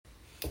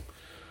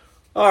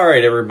All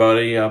right,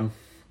 everybody.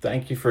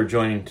 Thank you for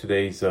joining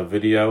today's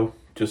video.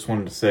 Just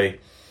wanted to say,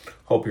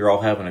 hope you're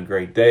all having a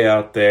great day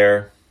out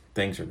there.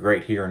 Things are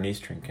great here in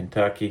Eastern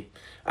Kentucky,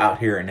 out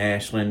here in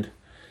Ashland.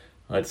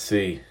 Let's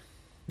see,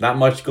 not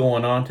much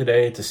going on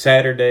today. It's a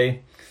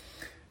Saturday.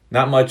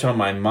 Not much on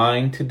my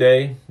mind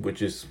today,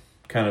 which is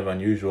kind of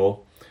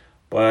unusual,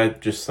 but I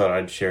just thought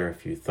I'd share a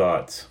few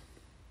thoughts.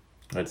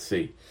 Let's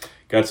see.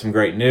 Got some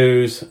great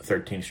news.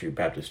 13th Street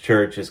Baptist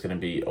Church is going to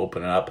be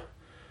opening up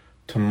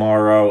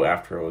tomorrow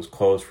after it was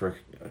closed for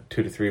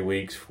 2 to 3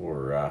 weeks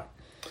for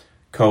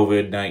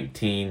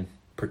COVID-19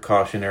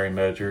 precautionary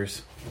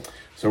measures.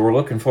 So we're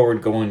looking forward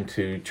to going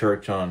to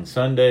church on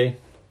Sunday.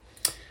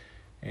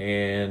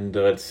 And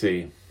let's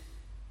see.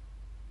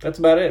 That's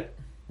about it.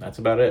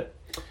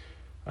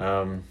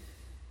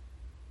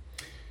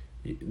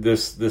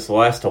 This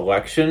last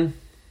election,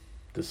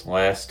 this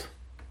last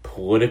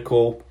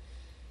political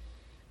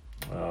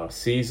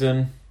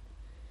season,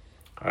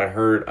 I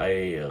heard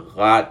a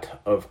lot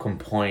of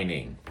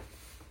complaining.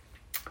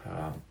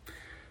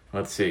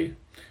 Let's see.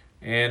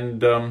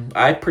 And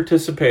I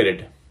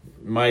participated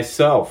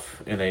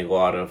myself in a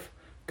lot of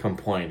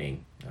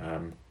complaining.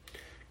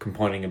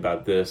 Complaining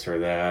about this or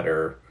that,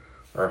 or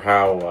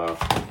how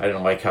I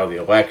didn't like how the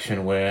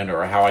election went,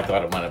 or how I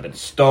thought it might have been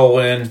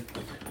stolen,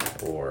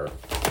 or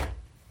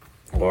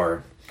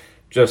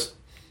just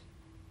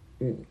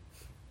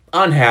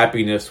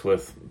unhappiness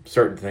with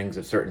certain things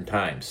at certain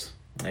times.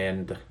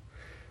 And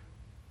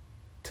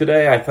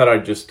today I thought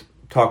I'd just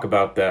talk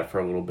about that for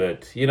a little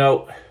bit. You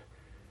know,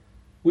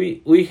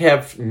 we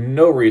have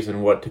no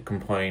reason what to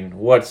complain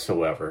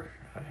whatsoever.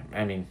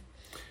 I mean,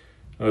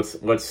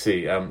 let's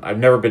see. I've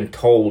never been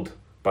told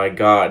by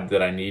God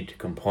that I need to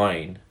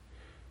complain.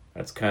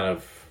 That's kind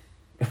of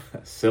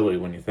silly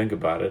when you think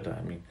about it.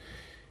 I mean,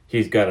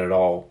 He's got it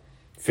all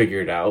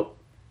figured out.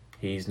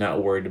 He's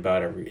not worried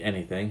about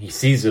anything. He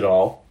sees it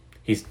all.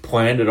 He's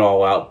planned it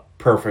all out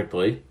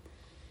perfectly.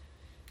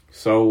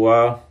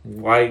 So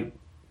why,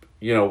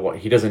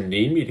 He doesn't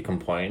need me to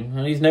complain.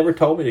 He's never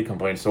told me to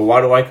complain. So why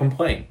do I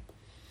complain?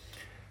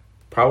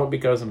 Probably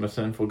because I'm a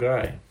sinful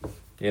guy,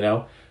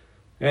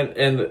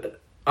 And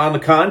on the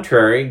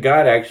contrary,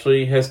 God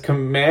actually has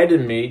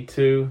commanded me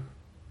to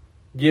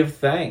give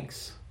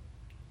thanks,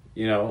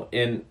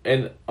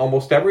 in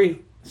almost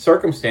every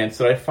circumstance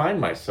that I find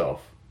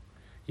myself.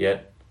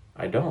 Yet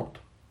I don't.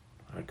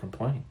 I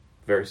complain.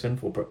 Very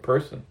sinful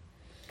person.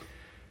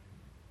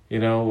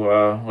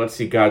 Let's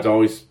see, God's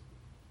always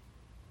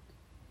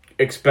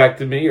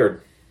expected me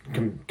or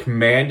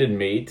commanded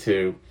me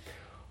to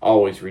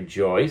always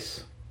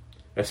rejoice,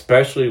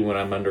 especially when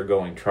I'm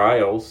undergoing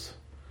trials.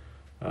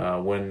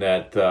 When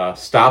that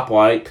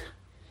stoplight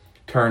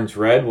turns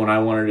red when I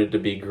wanted it to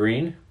be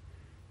green,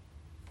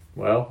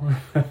 well,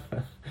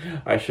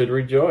 I should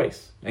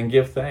rejoice and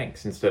give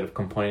thanks instead of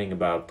complaining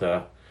about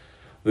the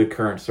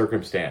current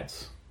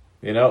circumstance.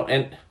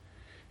 And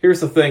here's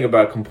the thing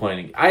about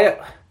complaining.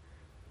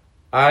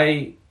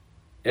 I,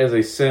 as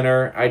a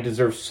sinner, I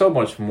deserve so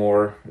much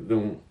more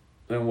than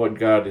what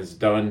God has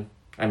done.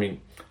 I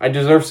mean, I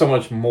deserve so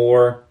much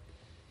more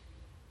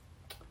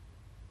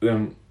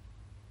than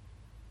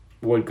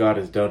what God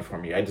has done for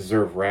me. I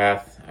deserve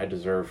wrath. I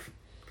deserve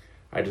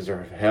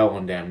hell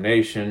and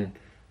damnation.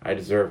 I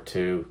deserve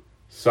to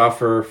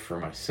suffer for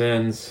my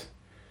sins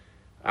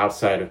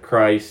outside of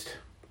Christ.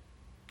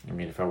 I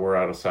mean, if I were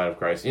outside of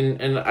Christ,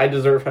 and I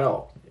deserve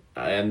hell,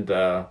 and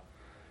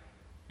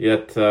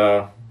yet,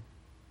 I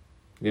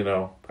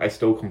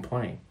still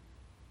complain,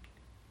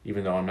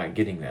 even though I'm not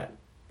getting that.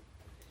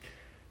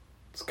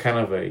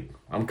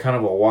 I'm kind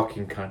of a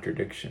walking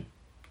contradiction,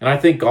 and I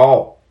think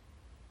all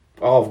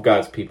of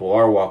God's people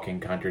are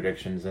walking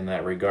contradictions in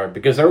that regard,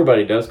 because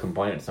everybody does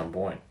complain at some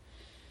point,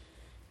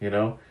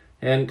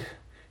 And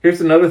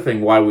here's another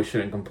thing why we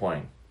shouldn't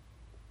complain.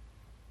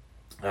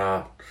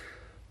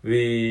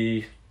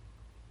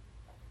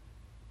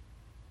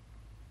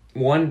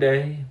 One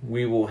day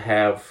we will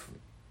have,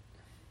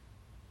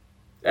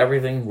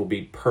 everything will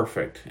be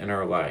perfect in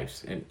our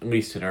lives, at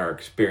least in our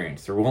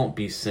experience. There won't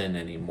be sin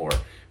anymore.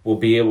 We'll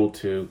be able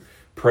to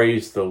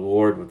praise the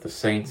Lord with the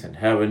saints in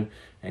heaven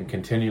and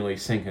continually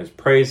sing His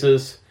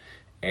praises,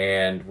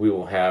 and we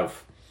will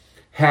have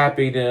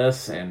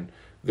happiness, and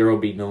there will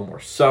be no more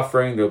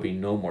suffering, there will be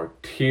no more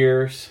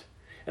tears,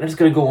 and it's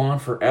going to go on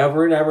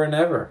forever and ever and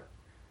ever.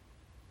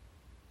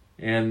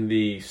 And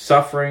the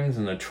sufferings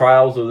and the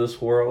trials of this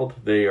world,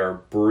 they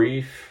are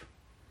brief,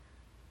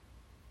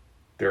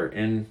 they're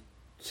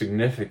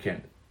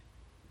insignificant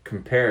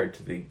compared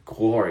to the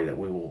glory that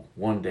we will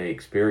one day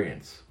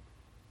experience.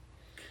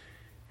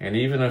 And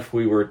even if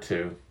we were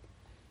to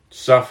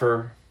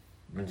suffer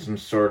in some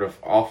sort of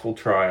awful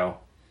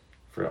trial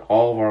for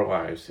all of our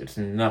lives, it's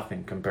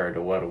nothing compared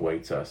to what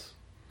awaits us.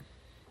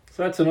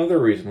 So that's another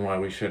reason why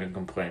we shouldn't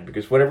complain,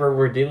 because whatever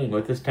we're dealing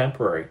with is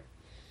temporary.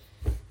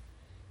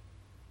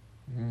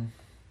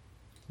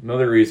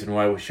 Another reason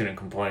why we shouldn't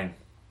complain.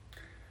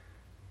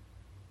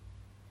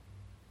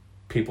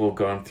 People have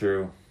gone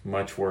through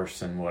much worse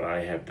than what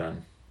I have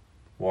done.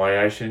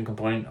 Why I shouldn't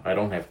complain? I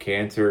don't have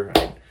cancer.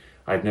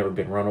 I've never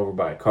been run over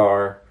by a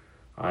car.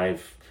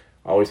 I've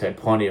always had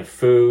plenty of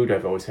food.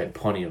 I've always had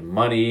plenty of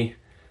money.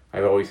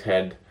 I've always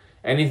had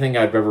anything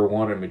I've ever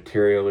wanted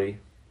materially.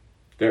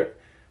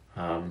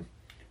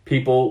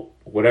 People,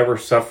 whatever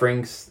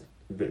sufferings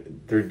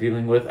they're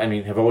dealing with,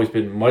 have always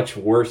been much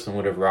worse than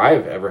whatever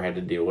I've ever had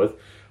to deal with.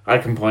 I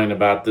complain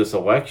about this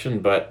election,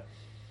 but,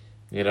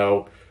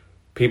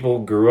 people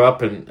grew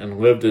up and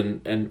lived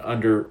in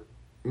under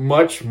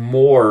much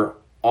more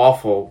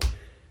awful,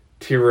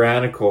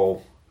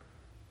 tyrannical,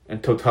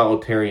 and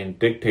totalitarian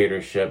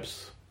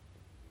dictatorships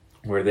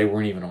where they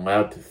weren't even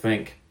allowed to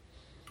think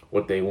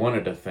what they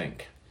wanted to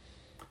think.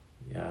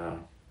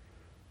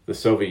 The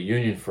Soviet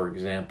Union, for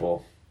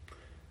example,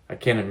 I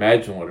can't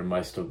imagine what it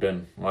must have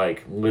been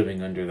like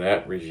living under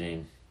that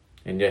regime.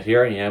 And yet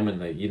here I am in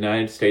the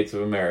United States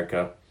of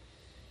America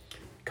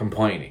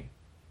complaining.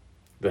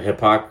 The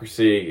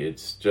hypocrisy,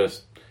 it's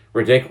just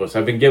ridiculous.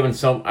 I've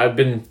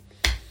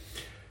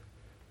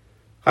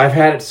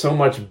had it so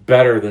much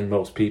better than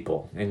most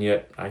people, and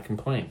yet I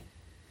complain.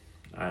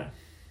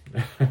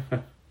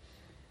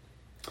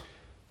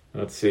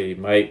 Let's see,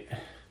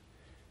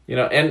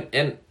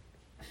 and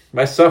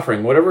my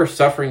suffering, whatever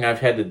suffering I've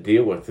had to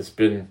deal with, has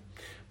been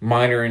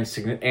minor and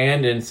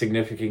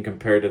insignificant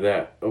compared to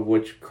that of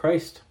which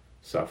Christ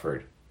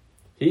suffered.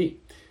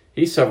 He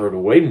suffered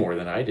way more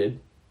than I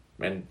did.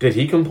 And did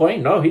he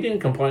complain? No, he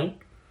didn't complain.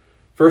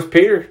 1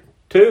 Peter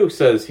 2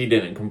 says he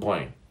didn't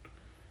complain.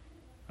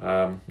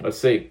 Let's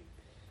see.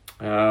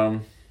 What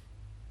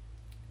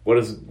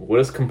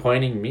does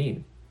complaining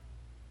mean?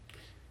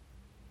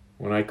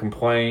 When I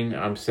complain,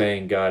 I'm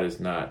saying God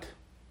is not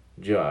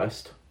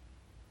just,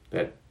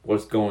 that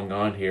what's going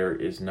on here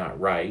is not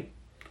right.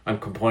 I'm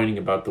complaining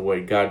about the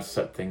way God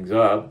set things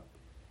up.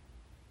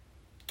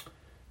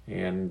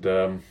 And,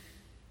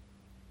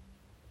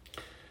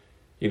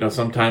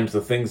 sometimes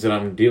the things that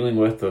I'm dealing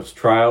with, those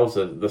trials,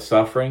 the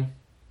suffering,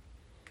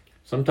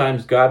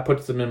 sometimes God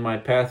puts them in my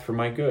path for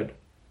my good.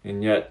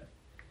 And yet,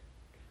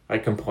 I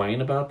complain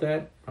about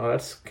that? Oh,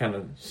 that's kind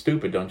of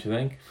stupid, don't you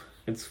think?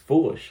 It's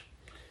foolish.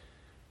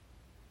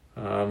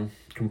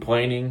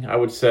 Complaining, I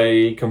would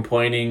say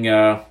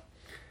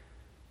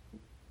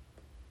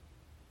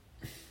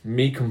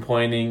me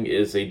complaining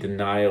is a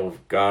denial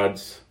of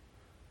God's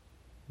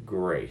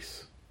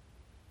grace.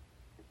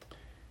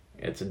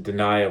 It's a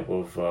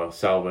denial of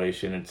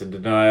salvation. It's a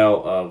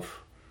denial of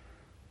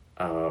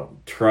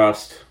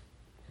trust.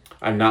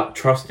 I'm not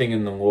trusting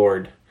in the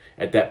Lord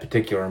at that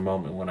particular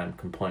moment when I'm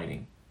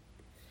complaining.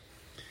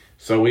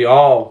 So we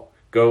all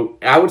go.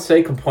 I would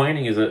say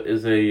complaining is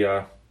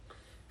a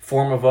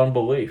form of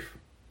unbelief.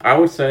 I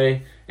would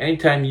say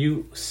anytime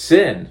you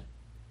sin,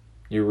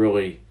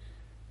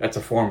 that's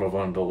a form of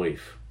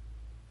unbelief.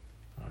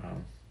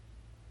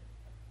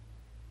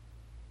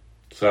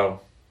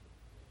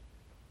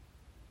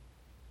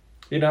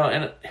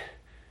 And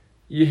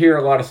you hear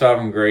a lot of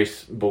sovereign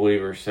grace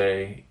believers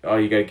say, oh,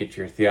 you got to get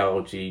your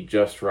theology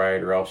just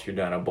right or else you're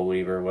not a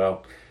believer.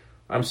 Well,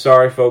 I'm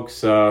sorry,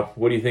 folks.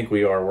 What do you think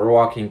we are? We're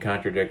walking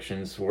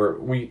contradictions.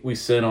 We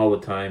sin all the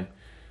time.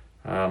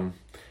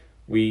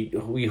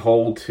 We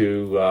hold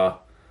to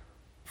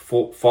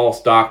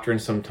false doctrine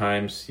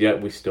sometimes,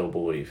 yet we still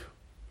believe.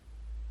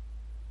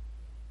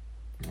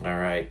 All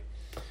right.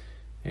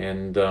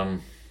 And,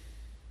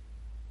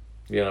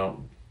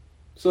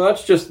 so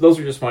those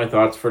are just my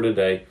thoughts for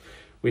today.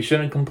 We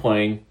shouldn't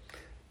complain.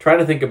 Try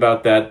to think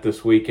about that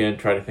this weekend.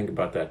 Try to think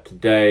about that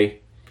today.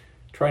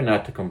 Try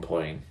not to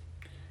complain.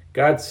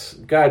 God's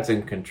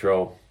in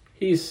control.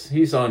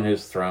 He's on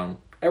his throne.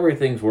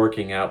 Everything's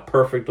working out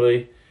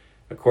perfectly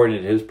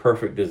according to his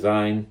perfect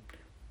design.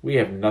 We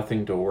have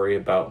nothing to worry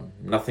about,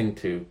 nothing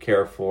to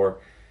care for.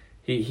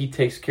 He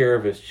takes care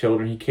of his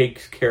children. He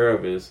takes care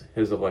of his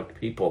elect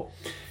people.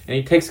 And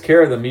he takes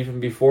care of them even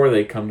before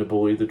they come to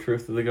believe the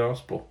truth of the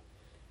gospel.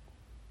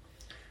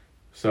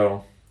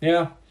 So,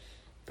 yeah,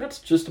 that's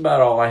just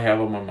about all I have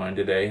on my mind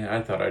today.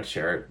 I thought I'd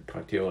share it.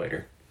 Talk to you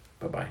later.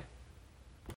 Bye-bye.